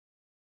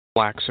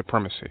black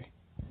supremacy.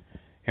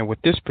 And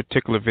with this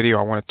particular video,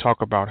 I want to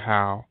talk about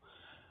how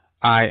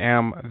I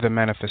am the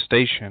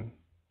manifestation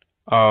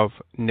of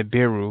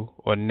Nibiru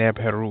or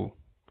Nebheru,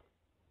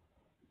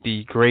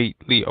 the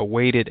greatly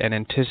awaited and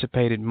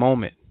anticipated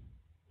moment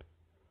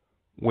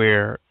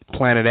where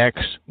Planet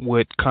X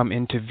would come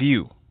into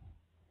view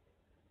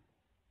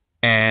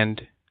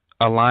and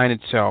align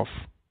itself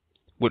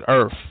with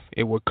Earth.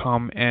 It would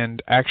come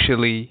and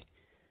actually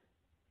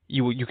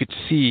you could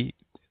see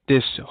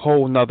this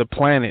whole nother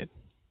planet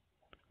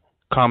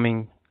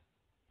coming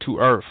to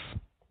Earth.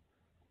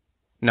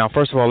 Now,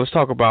 first of all, let's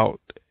talk about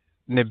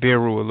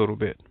Nibiru a little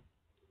bit.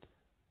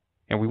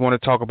 And we want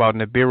to talk about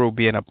Nibiru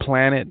being a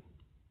planet,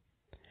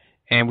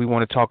 and we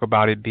want to talk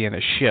about it being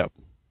a ship,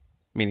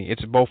 meaning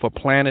it's both a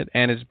planet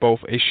and it's both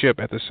a ship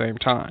at the same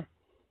time.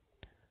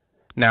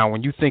 Now,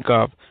 when you think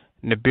of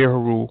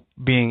Nibiru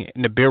being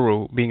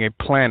a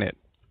planet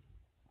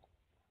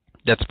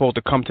that's supposed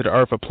to come to the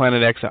Earth, a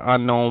Planet X, an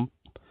unknown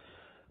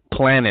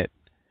planet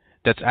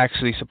that's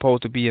actually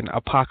supposed to be an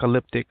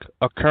apocalyptic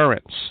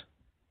occurrence,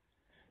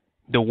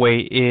 the way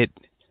it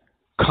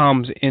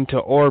comes into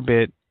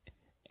orbit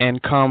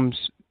and comes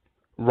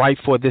right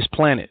for this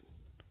planet.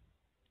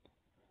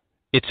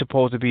 It's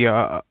supposed to be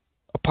a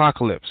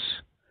apocalypse,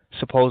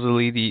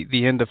 supposedly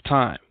the end of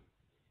time.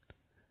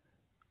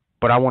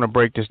 But I want to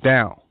break this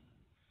down,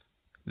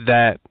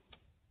 that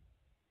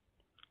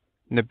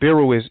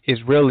Nibiru is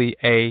really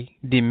a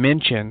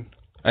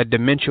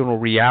dimensional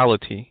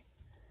reality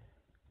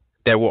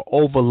that will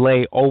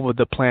overlay over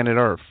the planet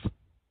Earth.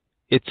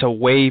 It's a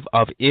wave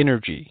of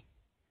energy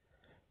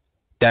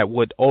that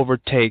would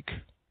overtake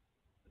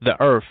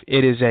the Earth.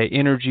 It is an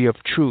energy of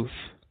truth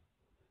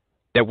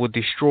that will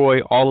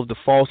destroy all of the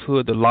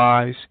falsehood, the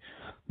lies.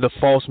 The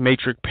false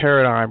matrix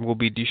paradigm will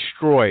be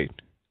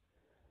destroyed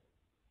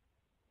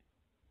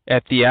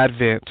at the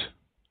advent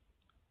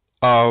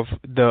of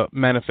the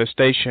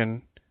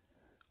manifestation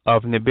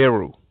of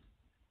Nibiru.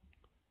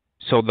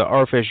 So the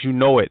Earth as you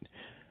know it,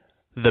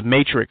 the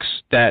matrix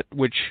that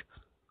which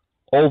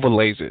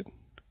overlays it,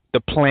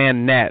 the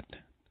plan net,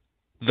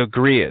 the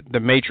grid, the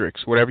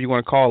matrix, whatever you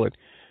want to call it,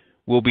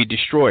 will be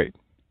destroyed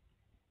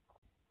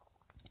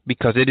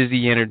because it is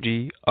the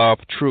energy of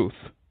truth.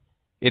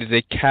 It is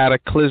a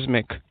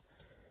cataclysmic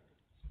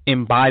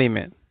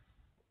embodiment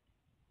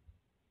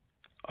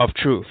of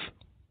truth.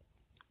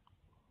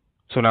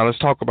 So now let's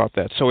talk about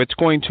that. So it's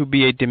going to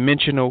be a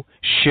dimensional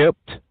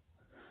shift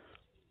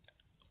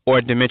or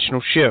a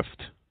dimensional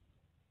shift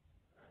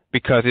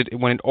because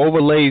when it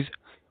overlays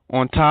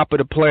on top of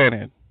the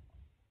planet,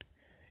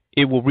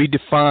 it will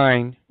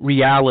redefine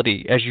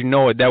reality as you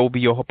know it. That will be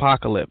your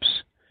apocalypse.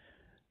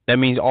 That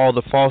means all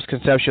the false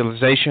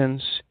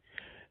conceptualizations,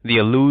 the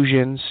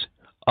illusions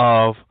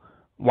of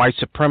white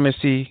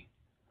supremacy,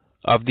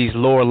 of these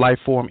lower life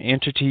form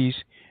entities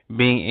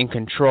being in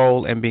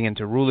control and being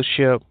into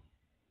rulership.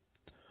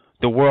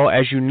 The world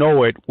as you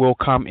know it will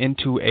come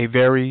into a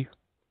very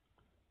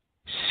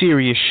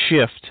serious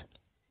shift.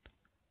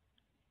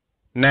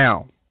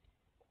 Now,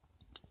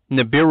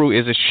 Nibiru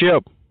is a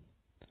ship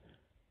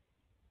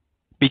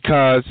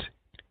because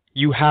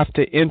you have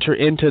to enter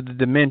into the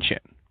dimension,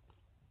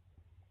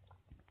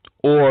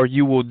 or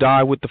you will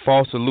die with the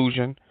false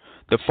illusion,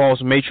 the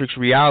false matrix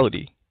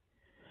reality,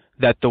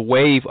 that the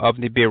wave of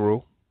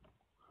Nibiru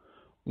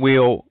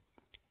will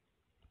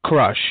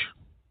crush.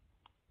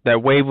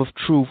 That wave of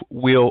truth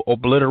will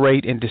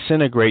obliterate and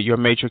disintegrate your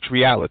matrix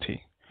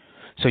reality.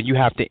 So you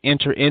have to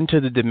enter into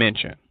the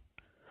dimension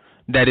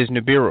that is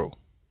Nibiru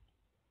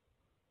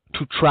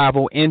to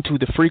travel into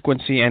the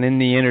frequency and in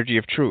the energy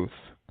of truth.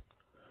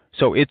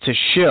 So it's a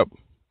ship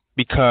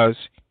because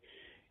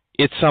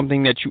it's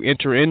something that you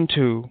enter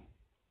into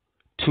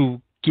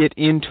to get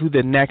into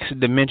the next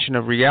dimension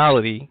of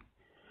reality,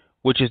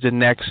 which is the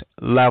next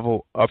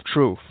level of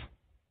truth.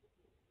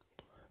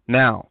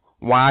 Now,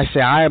 why I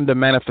say I am the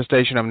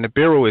manifestation of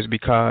Nibiru is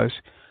because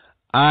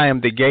I am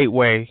the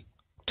gateway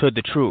to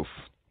the truth.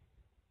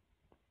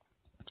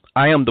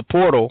 I am the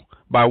portal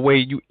by way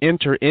you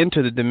enter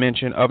into the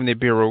dimension of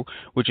Nibiru,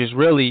 which is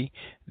really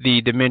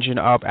the dimension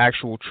of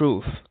actual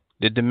truth,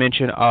 the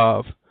dimension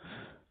of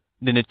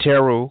the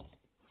Nibiru,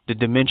 the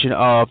dimension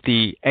of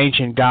the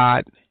ancient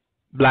God,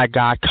 black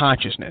God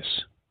consciousness,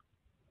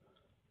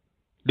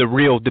 the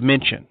real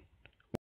dimension.